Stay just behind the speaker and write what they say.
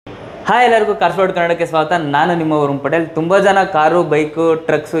Hi ಎಲ್ಲರಿಗೂ ಕಾರ್ಸ್ವರ್ಲ್ಡ್ ಕನ್ನಡಕ್ಕೆ ಸ್ವಾಗತ. ನಾನು ನಿಮ್ಮ ವರುಣ್ ಪಟೇಲ್. ತುಂಬ ಜನ ಕಾರು, ಬೈಕು,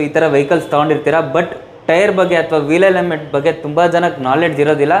 ಟ್ರಕ್ಸು ಈ ಥರ ವೆಹಿಕಲ್ಸ್ ತೊಗೊಂಡಿರ್ತೀರ, ಬಟ್ ಟೈರ್ ಬಗ್ಗೆ ಅಥವಾ ವೀಲ್ ಎಲಿಮೆಂಟ್ ಬಗ್ಗೆ ತುಂಬ ಜನಕ್ಕೆ ನಾಲೆಡ್ಜ್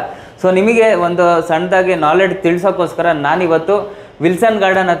ಇರೋದಿಲ್ಲ. ಸೊ ನಿಮಗೆ ಒಂದು ಸಣ್ಣದಾಗಿ ನಾಲೆಡ್ಜ್ ತಿಳಿಸೋಕ್ಕೋಸ್ಕರ ನಾನಿವತ್ತು ವಿಲ್ಸನ್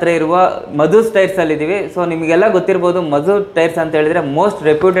ಗಾರ್ಡನ್ ಹತ್ರ ಇರುವ ಮಧುಸ್ ಟೈರ್ಸಲ್ಲಿದ್ದೀವಿ. ಸೊ ನಿಮಗೆಲ್ಲ ಗೊತ್ತಿರ್ಬೋದು, ಮಧು ಟೈರ್ಸ್ ಅಂತ ಹೇಳಿದರೆ most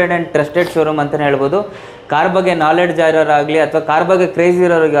reputed and trusted showroom ಅಂತಲೇ ಹೇಳ್ಬೋದು. ಕಾರ್ ಬಗ್ಗೆ ನಾಲೆಡ್ಜ್ ಇರೋರಾಗಲಿ ಅಥವಾ ಕಾರ್ ಬಗ್ಗೆ ಕ್ರೇಜ್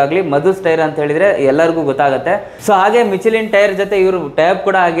ಇರೋರಿಗಾಗಲಿ ಮಧುಸ್ ಟೈರ್ ಅಂತ ಹೇಳಿದರೆ ಎಲ್ಲರಿಗೂ ಗೊತ್ತಾಗುತ್ತೆ. ಸೊ ಹಾಗೆ ಮಿಚೆಲಿನ್ ಟೈರ್ ಜೊತೆ ಇವರು ಟೈಪ್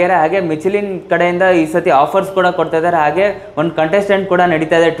ಕೂಡ ಆಗ್ಯಾರೆ. ಹಾಗೆ ಮಿಚೆಲಿನ್ ಕಡೆಯಿಂದ ಈ ಸತಿ ಆಫರ್ಸ್ ಕೂಡ ಕೊಡ್ತಾ ಇದ್ದಾರೆ. ಹಾಗೆ ಒಂದು ಕಂಟೆಸ್ಟೆಂಟ್ ಕೂಡ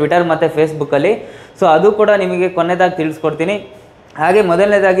ನಡೀತಾ ಇದೆ ಟ್ವಿಟರ್ ಮತ್ತು ಫೇಸ್ಬುಕ್ಕಲ್ಲಿ. ಸೊ ಅದು ಕೂಡ ನಿಮಗೆ ಕೊನೆಯದಾಗಿ ತಿಳಿಸ್ಕೊಡ್ತೀನಿ. ಹಾಗೆ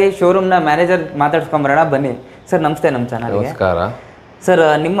ಮೊದಲನೇದಾಗಿ ಶೋರೂಮ್ನ ಮ್ಯಾನೇಜರ್ ಮಾತಾಡ್ಸ್ಕೊಂಬರೋಣ, ಬನ್ನಿ ಸರ್. ನಮಸ್ತೆ, ನಮ್ಮ ಚಾನಲ್ಗೆ ನಮಸ್ಕಾರ ಸರ್.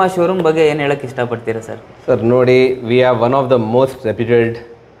 ನಿಮ್ಮ ಶೋರೂಮ್ ಬಗ್ಗೆ ಏನು ಹೇಳಕ್ಕೆ ಇಷ್ಟಪಡ್ತೀರಾ ಸರ್? ಸರ್ ನೋಡಿ, we are one of the most reputed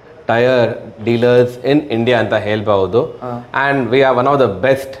tyre dealers in India ಅಂತ ಹೇಳ್ಬಹುದು. And we are one of the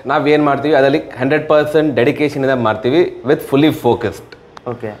best. ನಾವು ಏನು ಮಾಡ್ತೀವಿ ಅದರಲ್ಲಿ 100% ಡೆಡಿಕೇಶನ್ ಇಂದ ಮಾಡ್ತೀವಿ with fully focused.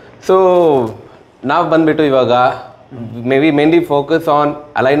 Okay. So ನಾವು ಬಂದ್ಬಿಟ್ಟು ಇವಾಗ mainly focus on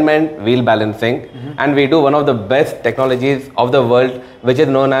alignment, wheel balancing, and we do one of the best technologies of the world, which is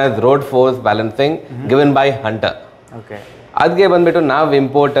known as road force balancing, given by Hunter. Okay. ಅದಕ್ಕೆ ಬಂದ್ಬಿಟ್ಟು ನಾವು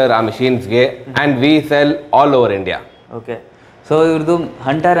importer ಆ ಮಿಷಿನ್ಸ್ಗೆ, and we cell all over India. Okay. So ಇವ್ರದ್ದು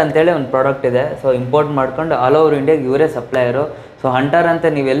hunter ಅಂತೇಳಿ ಒಂದು product ಇದೆ. So import ಮಾಡ್ಕೊಂಡು all over ಇಂಡಿಯಾಗೆ ಇವರೇ ಸಪ್ಲೈಯರು. ಸೊ ಹಂಟರ್ ಅಂತ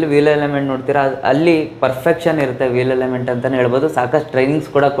ನೀವೆಲ್ಲಿ ವೀಲ್ ಎಲಿಮೆಂಟ್ ನೋಡ್ತೀರಾ ಅಲ್ಲಿ ಪರ್ಫೆಕ್ಷನ್ ಇರುತ್ತೆ ವೀಲ್ ಎಲಿಮೆಂಟ್ ಅಂತಲೇ ಹೇಳ್ಬೋದು. ಸಾಕಷ್ಟು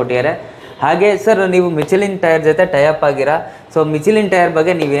ಟ್ರೈನಿಂಗ್ಸ್ ಕೂಡ ಕೊಟ್ಟಿದ್ದಾರೆ. ಹಾಗೆ ಸರ್, ನೀವು ಮಿಚೆಲಿನ್ ಟೈರ್ ಜೊತೆ ಟೈಅಪ್ ಆಗಿರಾ. ಸೊ ಮಿಚೆಲಿನ್ ಟೈರ್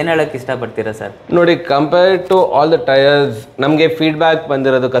ಬಗ್ಗೆ ನೀವೇನು ಹೇಳೋಕ್ಕೆ ಇಷ್ಟಪಡ್ತೀರಾ ಸರ್? ನೋಡಿ, compare to all the tyres ನಮಗೆ ಫೀಡ್ಬ್ಯಾಕ್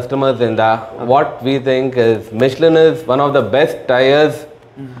ಬಂದಿರೋದು ಕಸ್ಟಮರ್ಸಿಂದ, what we think is ಮಿಶ್ಲಿನ್ is one of the best tyres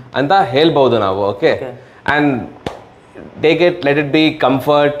ಅಂತ ಹೇಳ್ಬೋದು ನಾವು. Okay. And take it, let it be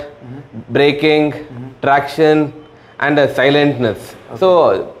comfort, breaking, traction and ಸೈಲೆಂಟ್ನೆಸ್. So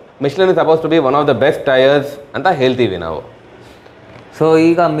ಮಿಶ್ಲಿನ್ is suppose to B one of the best tyres ಅಂತ ಹೇಳ್ತೀವಿ ನಾವು. So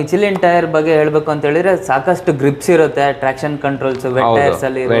ಈಗ ಮಿಚೆಲಿನ್ tyre ಬಗ್ಗೆ ಹೇಳಬೇಕು ಅಂತ ಹೇಳಿದ್ರೆ ಸಾಕಷ್ಟು ಗ್ರಿಪ್ಸ್ ಇರುತ್ತೆ, ಟ್ರಾಕ್ಷನ್ ಕಂಟ್ರೋಲ್ಸ್, ವೆಟ್ ಟೈರ್ಸ್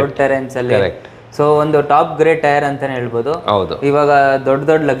ಅಲ್ಲಿ, ರೋಡ್ ಟೈರ್ಸ್ ಅಲ್ಲಿ. ಸೊ ಒಂದು ಟಾಪ್ ಗ್ರೇಡ್ ಟೈರ್ ಅಂತಾನೆ ಹೇಳ್ಬೋದು. ಇವಾಗ ದೊಡ್ಡ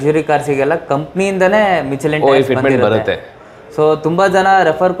ದೊಡ್ಡ ಲಕ್ಸುರಿ ಕಾರ್ಸಿಗೆಲ್ಲ ಕಂಪ್ನಿಯಿಂದನೇ ಮಿಚೆಲಿನ್ ಟೈರ್ಸ್ ಬರುತ್ತೆ. ಸೊ ತುಂಬಾ ಜನ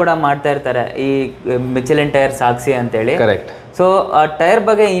ರೆಫರ್ ಕೂಡ ಮಾಡ್ತಾ ಇರ್ತಾರೆ ಈ ಮಿಚೆಲಿನ್ ಟೈರ್ಸ್ ಹಾಕ್ಸಿ ಅಂತೇಳಿ. ಸೊ ಆ ಟೈರ್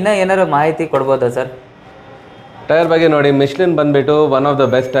ಬಗ್ಗೆ ಇನ್ನೂ ಏನಾದ್ರು ಮಾಹಿತಿ ಕೊಡ್ಬೋದಾ ಸರ್? ಟೈರ್ ಬಗ್ಗೆ ನೋಡಿ, ಮಿಶ್ಲಿನ್ ಬಂದ್ಬಿಟ್ಟು one of the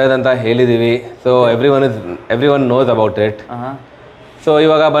best tyre ಅಂತ ಹೇಳಿದೀವಿ. So every one nose about it. So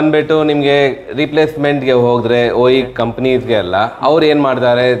ಇವಾಗ ಬಂದ್ಬಿಟ್ಟು ನಿಮಗೆ ರೀಪ್ಲೇಸ್ಮೆಂಟ್ಗೆ ಹೋದ್ರೆ ಕಂಪ್ನೀಸ್ಗೆ ಎಲ್ಲ ಅವ್ರು ಏನು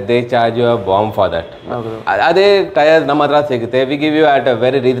ಮಾಡ್ತಾರೆ, they charge U a bomb for that. ಅದೇ ಟೈರ್ ನಮ್ಮ ಹತ್ರ ಸಿಗುತ್ತೆ. We give you at a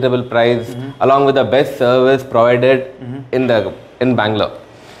very reasonable price along with the best service provided in Bangalore.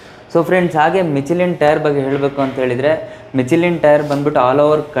 So friends, ಹಾಗೆ ಮಿಚೆಲಿನ್ ಟೈರ್ ಬಗ್ಗೆ ಹೇಳಬೇಕು ಅಂತ ಹೇಳಿದರೆ ಮಿಚೆಲಿನ್ ಟೈರ್ ಬಂದ್ಬಿಟ್ಟು ಆಲ್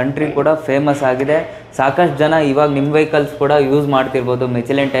ಓವರ್ ಕಂಟ್ರಿ ಕೂಡ ಫೇಮಸ್ ಆಗಿದೆ. ಸಾಕಷ್ಟು ಜನ ಇವಾಗ ನಿಮ್ಮ ವೆಹಿಕಲ್ಸ್ ಕೂಡ ಯೂಸ್ ಮಾಡ್ತಿರ್ಬೋದು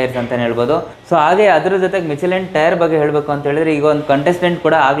ಮಿಚೆಲಿನ್ ಟೈರ್ಸ್ ಅಂತಲೇ ಹೇಳ್ಬೋದು. ಸೊ ಹಾಗೆ ಅದ್ರ ಜೊತೆಗೆ ಮಿಚೆಲಿನ್ ಟೈರ್ ಬಗ್ಗೆ ಹೇಳಬೇಕು ಅಂತ ಹೇಳಿದ್ರೆ ಈಗ ಒಂದು ಕಂಟೆಸ್ಟೆಂಟ್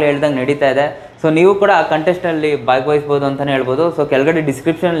ಕೂಡ ಆಗಲೇ ಹೇಳ್ದಂಗೆ ನಡೀತಾ ಇದೆ. ಸೊ ನೀವು ಕೂಡ ಆ ಕಂಟೆಸ್ಟಲ್ಲಿ ಭಾಗವಹಿಸ್ಬೋದು ಅಂತಲೇ ಹೇಳ್ಬೋದು. ಸೊ ಕೆಳಗಡೆ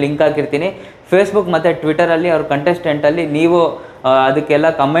ಡಿಸ್ಕ್ರಿಪ್ಷನ್ ಲಿಂಕ್ ಹಾಕಿರ್ತೀನಿ. ಫೇಸ್ಬುಕ್ ಮತ್ತು ಟ್ವಿಟರಲ್ಲಿ ಅವ್ರ ಕಂಟೆಸ್ಟೆಂಟಲ್ಲಿ ನೀವು ಅದಕ್ಕೆಲ್ಲ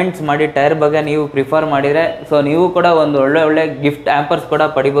ಕಮೆಂಟ್ಸ್ ಮಾಡಿ ಟೈರ್ ಬಗ್ಗೆ ನೀವು ಪ್ರಿಫರ್ ಮಾಡಿದರೆ ಸೊ ನೀವು ಕೂಡ ಒಂದು ಒಳ್ಳೆ ಗಿಫ್ಟ್ ಆ್ಯಂಪರ್ಸ್ ಕೂಡ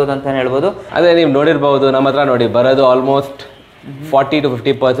ಪಡಿಬೋದು ಅಂತಲೇ ಹೇಳ್ಬೋದು. ಅದೇ ನೀವು ನೋಡಿರ್ಬೋದು, ನಮ್ಮ ಹತ್ರ ನೋಡಿ ಬರೋದು ಆಲ್ಮೋಸ್ಟ್ 40 to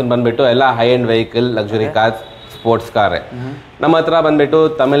 50% ಬಂದ್ಬಿಟ್ಟು ಎಲ್ಲ high end vehicle, luxury cars, sports ಕಾರೇ. ನಮ್ಮ ಹತ್ರ ಬಂದ್ಬಿಟ್ಟು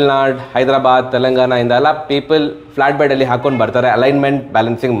ತಮಿಳ್ನಾಡು, ಹೈದರಾಬಾದ್, ತೆಲಂಗಾಣ ಇಂದ ಎಲ್ಲ ಪೀಪಲ್ ಫ್ಲಾಟ್ ಬೆಡ್ ಅಲ್ಲಿ ಹಾಕೊಂಡು ಬರ್ತಾರೆ ಅಲೈನ್ಮೆಂಟ್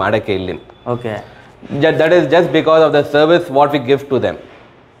ಬ್ಯಾಲೆನ್ಸಿಂಗ್ ಮಾಡೋಕ್ಕೆ ಇಲ್ಲಿ. Okay. That is just because of the service what we give to them.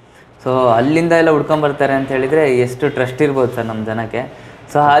 So ಅಲ್ಲಿಂದ ಎಲ್ಲ ಹುಡ್ಕೊಂಬರ್ತಾರೆ ಅಂತ ಹೇಳಿದರೆ ಎಷ್ಟು ಟ್ರಸ್ಟ್ ಇರ್ಬೋದು ಸರ್ ನಮ್ಮ ಜನಕ್ಕೆ.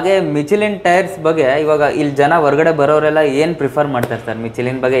 ಸೊ ಹಾಗೆ ಮಿಚೆಲಿನ್ ಟೈರ್ಸ್ ಬಗ್ಗೆ ಇವಾಗ ಇಲ್ಲಿ ಜನ ಹೊರಗಡೆ ಬರೋರೆಲ್ಲ ಏನು ಪ್ರಿಫರ್ ಮಾಡ್ತಾರೆ ಸರ್?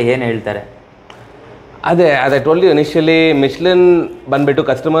 ಮಿಚೆಲಿನ್ ಬಗ್ಗೆ ಏನು ಹೇಳ್ತಾರೆ? ಅದೇ ಟೋಲ್ಡ್ ಯು ಇನಿಷಿಯಲಿ, ಮಿಶ್ಲಿನ್ ಬಂದ್ಬಿಟ್ಟು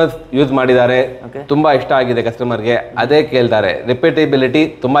ಕಸ್ಟಮರ್ಸ್ ಯೂಸ್ ಮಾಡಿದ್ದಾರೆ, ತುಂಬಾ ಇಷ್ಟ ಆಗಿದೆ ಕಸ್ಟಮರ್ಗೆ, ಅದೇ ಕೇಳ್ತಾರೆ. ರಿಪೀಟಬಿಲಿಟಿ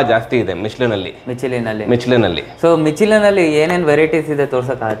ತುಂಬಾ ಜಾಸ್ತಿ ಇದೆ ಮಿಚೆಲಿನ್ ಅಲ್ಲಿ. ಸೊ ಮಿಚೆಲಿನ್ ಅಲ್ಲಿ ಏನೇನು ವೆರೈಟೀಸ್ ಇದೆ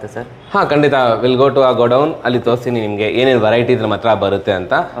ತೋರ್ಸಕ್ಕಾಗುತ್ತೆ ಸರ್? ಹಾ, ಖಂಡಿತ. ವಿಲ್ ಗೋ ಟು ಆ ಗೋಡೌನ್, ಅಲ್ಲಿ ತೋರಿಸ್ತೀನಿ ನಿಮಗೆ ಏನೇನು ವೆರೈಟೀಸ್ ನಮ್ಮ ಹತ್ರ ಬರುತ್ತೆ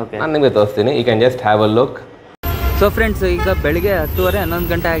ಅಂತ. ನಾನು ನಿಮಗೆ ತೋರಿಸ್ತೀನಿ. You can just have a look. So friends, ಈಗ ಬೆಳಿಗ್ಗೆ 10:30 11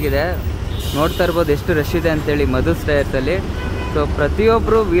 ಗಂಟೆ ಆಗಿದೆ. ನೋಡ್ತಾ ಇರ್ಬೋದು ಎಷ್ಟು ರಶ್ ಇದೆ ಅಂತೇಳಿ ಮಧುಸ್ ಟೈರ್ಸಲ್ಲಿ. ಸೊ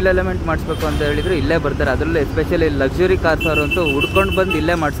ಪ್ರತಿಯೊಬ್ಬರು ವೀಲ್ ಎಲಿಮೆಂಟ್ ಮಾಡಿಸ್ಬೇಕು ಅಂತ ಹೇಳಿದ್ರು ಇಲ್ಲೇ ಬರ್ತಾರೆ. ಅದರಲ್ಲೂ ಎಸ್ಪೆಷಲಿ ಲಕ್ಸುರಿ ಕಾರ್ಸ್ ಅವರಂತೂ ಹುಡ್ಕೊಂಡು ಬಂದು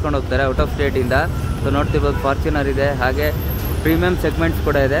ಇಲ್ಲೇ ಮಾಡಿಸ್ಕೊಂಡು ಹೋಗ್ತಾರೆ ಔಟ್ ಆಫ್ ಸ್ಟೇಟಿಂದ. ಸೊ ನೋಡ್ತಿರ್ಬೋದು ಫಾರ್ಚುನರ್ ಇದೆ, ಹಾಗೆ ಪ್ರೀಮಿಯಂ ಸೆಗ್ಮೆಂಟ್ಸ್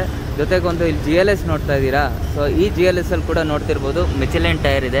ಕೂಡ ಇದೆ. ಜೊತೆಗೆ ಒಂದು ಇಲ್ಲಿ GLS ನೋಡ್ತಾ ಇದ್ದೀರಾ. ಸೊ ಈ GLS ಅಲ್ಲಿ ಕೂಡ ನೋಡ್ತಿರ್ಬೋದು ಮಿಚೆಲಿನ್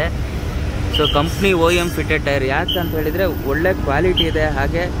ಟೈರ್ ಇದೆ. So company OEM fitted tyre. ಯಾಕೆ ಅಂತ ಹೇಳಿದರೆ ಒಳ್ಳೆ ಕ್ವಾಲಿಟಿ ಇದೆ,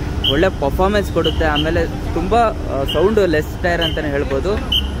 ಹಾಗೆ ಒಳ್ಳೆ ಪರ್ಫಾರ್ಮೆನ್ಸ್ ಕೊಡುತ್ತೆ. ಆಮೇಲೆ ತುಂಬ ಸೌಂಡು ಲೆಸ್ ಟೈರ್ ಅಂತಲೇ ಹೇಳ್ಬೋದು.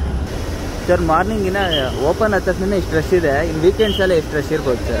 ಸರ್ ಮಾರ್ನಿಂಗಿನ ಓಪನ್ ಆದ ತಕ್ಷಣ ಇಷ್ಟು ರಶ್ ಇದೆ. ಇನ್ನು ವೀಕೆಂಡ್ಸಲ್ಲಿ ಎಷ್ಟು ರಶ್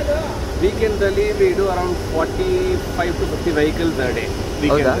ಇರ್ಬೋದು sir? ವೀಕೆಂಡ್ಸಲ್ಲಿ we do around 45 to 50 vehicles a day.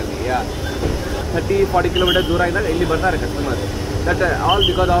 ವೀಕೆಂಡ್ಸಲ್ಲಿ 30-40 kilometre ದೂರ ಇದ್ದಾಗ ಇಲ್ಲಿ ಬರ್ತಾರೆ customer. that all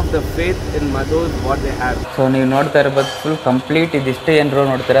because of the faith in those what they have. So ನೀವು ನೋಡ್ತಾ ಇರ್ಬೋದು ಫುಲ್ ಕಂಪ್ಲೀಟ್ ಇದಿಷ್ಟು ಏನರು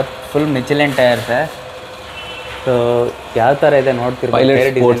ನೋಡ್ತೀರಾ ಫುಲ್ ಮಿಚೆಲಿನ್ ಟೈರ್ಸ್. ಸೊ ಯಾವ ಥರ ಇದೆ ನೋಡ್ತಿರ್ಬೋದು.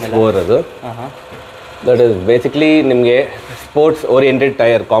 ಪೈಲಟ್ ಸ್ಪೋರ್ಟ್ಸ್ 4 ಅದು. ದಟ್ ಇಸ್ ಬೇಸಿಕ್ಲಿ ನಿಮಗೆ ಸ್ಪೋರ್ಟ್ಸ್ ಓರಿಯೆಂಟೆಡ್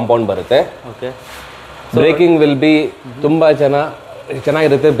ಟೈರ್ ಕಾಂಪೌಂಡ್ ಬರುತ್ತೆ. ಓಕೆ. ಬ್ರೇಕಿಂಗ್ ವಿಲ್ ಬಿ ತುಂಬ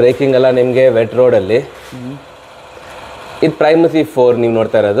ಚೆನ್ನಾಗಿರುತ್ತೆ ಬ್ರೇಕಿಂಗ್ ಎಲ್ಲ ನಿಮಗೆ ವೆಟ್ ರೋಡಲ್ಲಿ. ಇದು ಪ್ರೈಮಸಿ 4 ನೀವು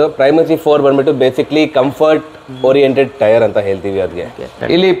ನೋಡ್ತಾ ಇರೋದು. ಪ್ರೈಮಸಿ 4 ಬಂದ್ಬಿಟ್ಟು ಬೇಸಿಕ್ಲಿ ಕಂಫರ್ಟ್ ಓರಿಯೆಂಟೆಡ್ ಟೈರ್ ಅಂತ ಹೇಳ್ತೀವಿ ಅದಕ್ಕೆ.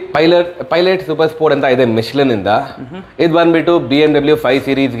 ಇಲ್ಲಿ ಪೈಲಟ್ ಸೂಪರ್ ಸ್ಪೋರ್ಟ್ ಅಂತ ಇದೆ ಮಿಶ್ಲಿನ್ ಇಂದ. ಇದು ಬಂದ್ಬಿಟ್ಟು BMW 5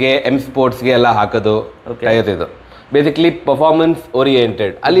 ಸೀರೀಸ್ಗೆ M ಸ್ಪೋರ್ಟ್ಸ್ಗೆ ಎಲ್ಲ ಹಾಕೋದು ಟೈರ್. ಇದು ಬೇಸಿಕ್ಲಿ ಪರ್ಫಾರ್ಮೆನ್ಸ್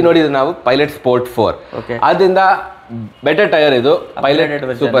ಓರಿಯೆಂಟೆಡ್. ಅಲ್ಲಿ ನೋಡಿದ್ರೆ ನಾವು ಪೈಲಟ್ ಸ್ಪೋರ್ಟ್ 4. ಅದರಿಂದ ಬೆಟರ್ ಟೈರ್ ಇದು ಪೈಲಟ್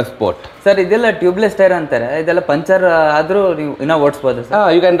ಸೂಪರ್ ಸ್ಪೋರ್ಟ್. ಸರ್ ಇದೆಲ್ಲ ಟ್ಯೂಬ್ಲೆಸ್ ಟೈರ್ ಅಂತಾರೆ, ಇದೆಲ್ಲ ಪಂಚರ್ ಆದ್ರೂ ನೀವು ಇನ್ನೂ ಓಡಿಸ್ಬೋದು sir?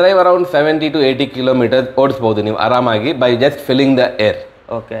 You can drive around 70 to 80 kilometers ಓಡಿಸ್ಬೋದು ನೀವು ಆರಾಮಾಗಿ by just filling the air.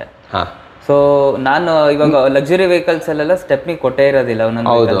 Okay. ಹಾಂ. ಸೊ ನಾನು ಇವಾಗ ಲಕ್ಸುರಿ ವೆಹಿಕಲ್ಸ್ ಅಲ್ಲೆಲ್ಲ ಸ್ಟೆಪ್ನಿ ಕೊಟ್ಟೇ ಇರೋದಿಲ್ಲ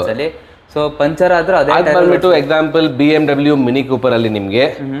ಒಂದೊಂದು ವೆಹಿಕಲ್ಸ್ ಅಲ್ಲಿ. ಸೊ ಪಂಚರ್ ಆದ್ರೂ ಅದೇ ಬಂದ್ಬಿಟ್ಟು ಎಕ್ಸಾಂಪಲ್ BMW ಮಿನಿ ಕೂಪರ್ ಅಲ್ಲಿ ನಿಮಗೆ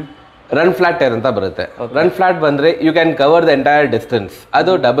ರನ್ ಫ್ಲಾಟ್ ಟೈರ್ ಅಂತ ಬರುತ್ತೆ. ರನ್ ಫ್ಲಾಟ್ ಬಂದ್ರೆ you can cover the entire distance.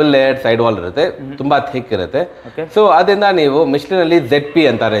 ಅದು ಡಬಲ್ ಲೇಯರ್ಡ್ ಸೈಡ್ ವಾಲ್ ಇರುತ್ತೆ, ತುಂಬಾ ಥಿಕ್ ಇರುತ್ತೆ. ಸೊ ಅದರಿಂದ ನೀವು ಮಿಶ್ಲಿನ್ ಅಲ್ಲಿ ZP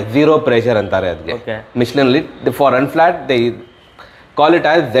ಅಂತಾರೆ, ಝೀರೋ ಪ್ರೆಷರ್ ಅಂತಾರೆ ಅದಕ್ಕೆ. ಮಿಶ್ಲಿನ್ ಅಲ್ಲಿ for run flat they call it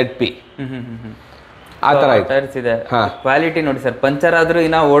as ZP. ಆ ತರ ಟೈರ್ಸ್ ಇದೆ. ಕ್ವಾಲಿಟಿ ನೋಡಿ ಸರ್, ಪಂಚರ್ ಆದ್ರೂ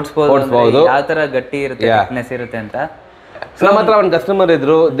ಇನ್ನ ಓಡಿಸಬಹುದು, ಯಾವ ತರ ಗಟ್ಟಿ ಇರುತ್ತೆ, ಥಿಕ್ನೆಸ್ ಇರುತ್ತೆ ಅಂತ. ನಮ್ಮ ಹತ್ರ ಒಂದು ಕಸ್ಟಮರ್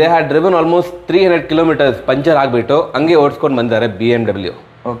ಇದ್ರು, they had driven almost 300 kilometers puncture ಆಗ್ಬಿಟ್ಟು ಹಂಗೆ ಓಡಿಸ್ಕೊಂಡು ಬಂದಾರೆ BMW.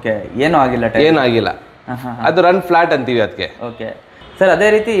 ಓಕೆ. ಏನೂ ಆಗಿಲ್ಲ, ಏನೂ ಆಗಿಲ್ಲ. ಅದು ರನ್ ಫ್ಲಾಟ್ ಅಂತೀವಿ ಅದಕ್ಕೆ. Okay sir. ಅದೇ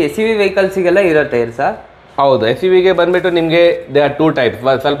ರೀತಿ SUV ವೆಹಿಕಲ್ಸಿಗೆಲ್ಲ ಇರೋ ಟೈರ್ ಸರ್? ಹೌದು. SUVಗೆ ಬಂದ್ಬಿಟ್ಟು ನಿಮಗೆ ದೇ ಆರ್ 2 types.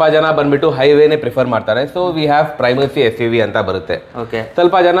 ಸ್ವಲ್ಪ ಜನ ಬಂದ್ಬಿಟ್ಟು ಹೈವೇನೇ ಪ್ರಿಫರ್ ಮಾಡ್ತಾರೆ. ಸೊ ವಿ ಹ್ಯಾವ್ ಪ್ರೈಮಸಿ SUV ಅಂತ ಬರುತ್ತೆ. ಓಕೆ.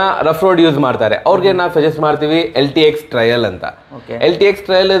 ಸ್ವಲ್ಪ ಜನ ರಫ್ ರೋಡ್ ಯೂಸ್ ಮಾಡ್ತಾರೆ, ಅವ್ರಿಗೆ ನಾವು ಸಜೆಸ್ಟ್ ಮಾಡ್ತೀವಿ LTX ಟ್ರಯಲ್ ಅಂತ. LTX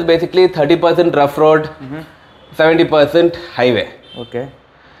trial is basically 30% rough road, 70% highway. Okay.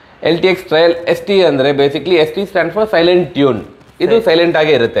 LTX trial ST ಅಂದ್ರೆ basically ST stand for silent tune. ಇದು ಸೈಲೆಂಟ್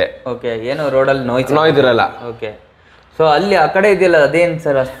ಆಗೇ ಇರುತ್ತೆ. ಓಕೆ. ಏನು ರೋಡಲ್ಲಿ ನಾಯ್ಸ್ ಇರಲ್ಲ. ಓಕೆ. ಸೊ ಅಲ್ಲಿ ಆ ಕಡೆ ಇದೆಯಲ್ಲ ಅದೇನು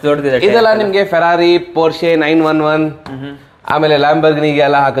ಸರ್ ಅಷ್ಟು ದೊಡ್ಡದಿದೆ? ಇದೆಲ್ಲ ನಿಮಗೆ ಫೆರಾರಿ, ಪೋರ್ಷೆ 911 ಆಮೇಲೆ ಲ್ಯಾಂಬರ್ಗಿನಿಗೆ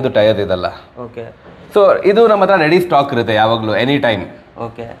ಎಲ್ಲ ಹಾಕೋದು ಟೈರ್ ಇದೆಲ್ಲ. ಓಕೆ. ಸೊ ಇದು ನಮ್ಮ ಹತ್ರ ರೆಡಿ ಸ್ಟಾಕ್ ಇರುತ್ತೆ ಯಾವಾಗಲೂ, any time.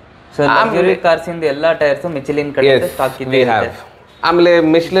 Okay. So luxury cars ಇಂದ ಎಲ್ಲ ಟೈರ್ಸ್ ಮಿಚೆಲಿನ್ ಕಡೆ ಸ್ಟಾಕ್ ಇದೆ. ಆಮೇಲೆ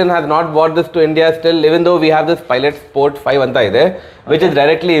ಮಿಶ್ಲಿನ್ has not bot this to India still, ಇವನ್ ದೋ we have this pilot sport 5 ಅಂತ ಇದೆ, which is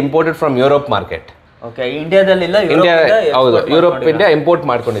directly imported from Europe market. Okay. ಇಂಡಿಯಾದಲ್ಲಿಲ್ಲ, ಹೌದು, ಯುರೋಪ್ ಇಂಡಿಯಾ ಇಂಪೋರ್ಟ್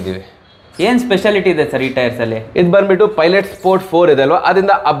ಮಾಡ್ಕೊಂಡಿದ್ದೀವಿ. ಏನ್ ಸ್ಪೆಷಾಲಿಟಿ ಇದೆ ಸರ್ ಈ ಟೈರ್ಸ್ ಅಲ್ಲಿ? ಇದು ಬಂದ್ಬಿಟ್ಟು ಪೈಲಟ್ ಸ್ಪೋರ್ಟ್ 4 ಇದೆ ಅಲ್ವಾ,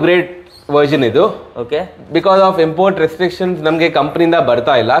 ಅದರಿಂದ ಅಪ್ಗ್ರೇಡ್ ವರ್ಷನ್ ಇದು. Okay. Because of import restrictions ನಮಗೆ ಕಂಪನಿಯಿಂದ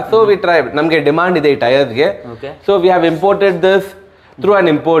ಬರ್ತಾ ಇಲ್ಲ. ಸೊ ವಿ ಟ್ರೈ, ನಮಗೆ ಡಿಮಾಂಡ್ ಇದೆ ಈ ಟೈರ್ಸ್ಗೆ. So we have imported this through an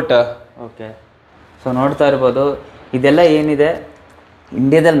importer. Okay. So ನೋಡ್ತಾ ಇರ್ಬೋದು, ಇದೆಲ್ಲ ಏನಿದೆ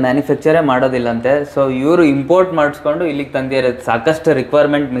ಇಂಡಿಯಾದಲ್ಲಿ ಮ್ಯಾನುಫ್ಯಾಕ್ಚರೇ ಮಾಡೋದಿಲ್ಲಂತೆ. ಸೊ ಇವರು ಇಂಪೋರ್ಟ್ ಮಾಡಿಸ್ಕೊಂಡು ಇಲ್ಲಿಗೆ ತಂದಿರೋದು. ಸಾಕಷ್ಟು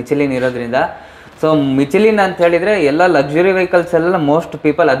ರಿಕ್ವೈರ್ಮೆಂಟ್ ಮಿಚೆಲಿನ್ ಇರೋದ್ರಿಂದ. ಸೊ ಮಿಚೆಲಿನ್ ಅಂತ ಹೇಳಿದ್ರೆ ಎಲ್ಲ ಲಕ್ಸುರಿ ವೆಹಿಕಲ್ಸ್ ಎಲ್ಲ ಮೋಸ್ಟ್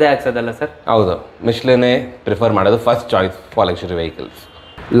ಪೀಪಲ್ ಅದೇ ಆಗ್ಸೋದಲ್ಲ ಸರ್? ಹೌದು, ಮಿಶ್ಲಿನೇ ಪ್ರಿಫರ್ ಮಾಡೋದು first choice for luxury vehicles.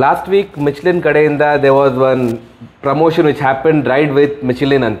 Last week ಮಿಚ್ಲಿನ್ ಕಡೆಯಿಂದ they was one promotion which happen ride with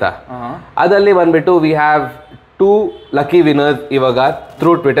ಮಿಚೆಲಿನ್ ಅಂತ. ಅದರಲ್ಲಿ ಬಂದ್ಬಿಟ್ಟು ವಿ ಹ್ಯಾವ್ 2 ಲಕ್ಕಿ ವಿನರ್ಸ್ ಇವಾಗ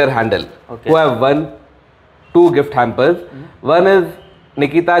through Twitter handle who have one 2 gift hampers. One is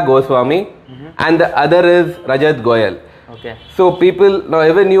Nikita Goswami and the other is Rajat Goyal. Okay. So people, now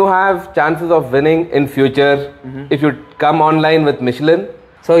even you have chances of winning in future if you come online with Michelin.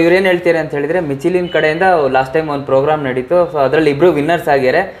 So ಇವ್ರೇನು ಹೇಳ್ತೀರಿ ಅಂತ ಹೇಳಿದ್ರೆ, ಮಿಚೆಲಿನ್ ಕಡೆಯಿಂದ last time ಒಂದು program ನಡೀತು. So ಅದರಲ್ಲಿ ಇಬ್ಬರು winners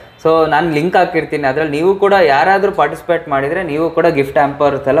ಆಗ್ಯಾರೆ. So ನಾನು ಲಿಂಕ್ ಹಾಕಿರ್ತೀನಿ, ಅದರಲ್ಲಿ ನೀವು ಕೂಡ ಯಾರಾದರೂ ಪಾರ್ಟಿಸಿಪೇಟ್ ಮಾಡಿದರೆ ನೀವು ಕೂಡ ಗಿಫ್ಟ್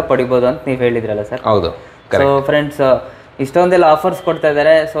ಹ್ಯಾಂಪರ್ಸ್ ಎಲ್ಲ ಪಡಿಬೋದು ಅಂತ ನೀವು ಹೇಳಿದ್ರಲ್ಲ ಸರ್? ಹೌದು. ಸೊ ಫ್ರೆಂಡ್ಸ್, ಇಷ್ಟೊಂದೆಲ್ಲ ಆಫರ್ಸ್ ಕೊಡ್ತಾ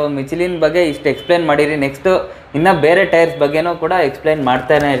ಇದ್ದಾರೆ. ಸೊ ಮಿಚೆಲಿನ್ ಬಗ್ಗೆ ಇಷ್ಟು ಎಕ್ಸ್ಪ್ಲೇನ್ ಮಾಡಿರಿ. ನೆಕ್ಸ್ಟು ಇನ್ನೂ ಬೇರೆ ಟೈರ್ಸ್ ಬಗ್ಗೆನೂ ಕೂಡ ಎಕ್ಸ್ಪ್ಲೇನ್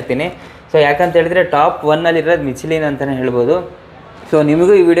ಮಾಡ್ತಾನೆ ಇರ್ತೀನಿ. ಸೊ ಯಾಕಂತ ಹೇಳಿದ್ರೆ ಟಾಪ್ 1ನಲ್ಲಿರೋದು ಮಿಚೆಲಿನ್ ಅಂತಲೇ ಹೇಳ್ಬೋದು. ಸೊ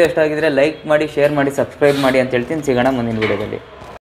ನಿಮಗೂ ಈ ವಿಡಿಯೋ ಇಷ್ಟ ಆಗಿದ್ರೆ ಲೈಕ್ ಮಾಡಿ, ಶೇರ್ ಮಾಡಿ, ಸಬ್ಸ್ಕ್ರೈಬ್ ಮಾಡಿ ಅಂತ ಹೇಳ್ತೀನಿ. ಸಿಗೋಣ ಮುಂದಿನ ವಿಡಿಯೋದಲ್ಲಿ.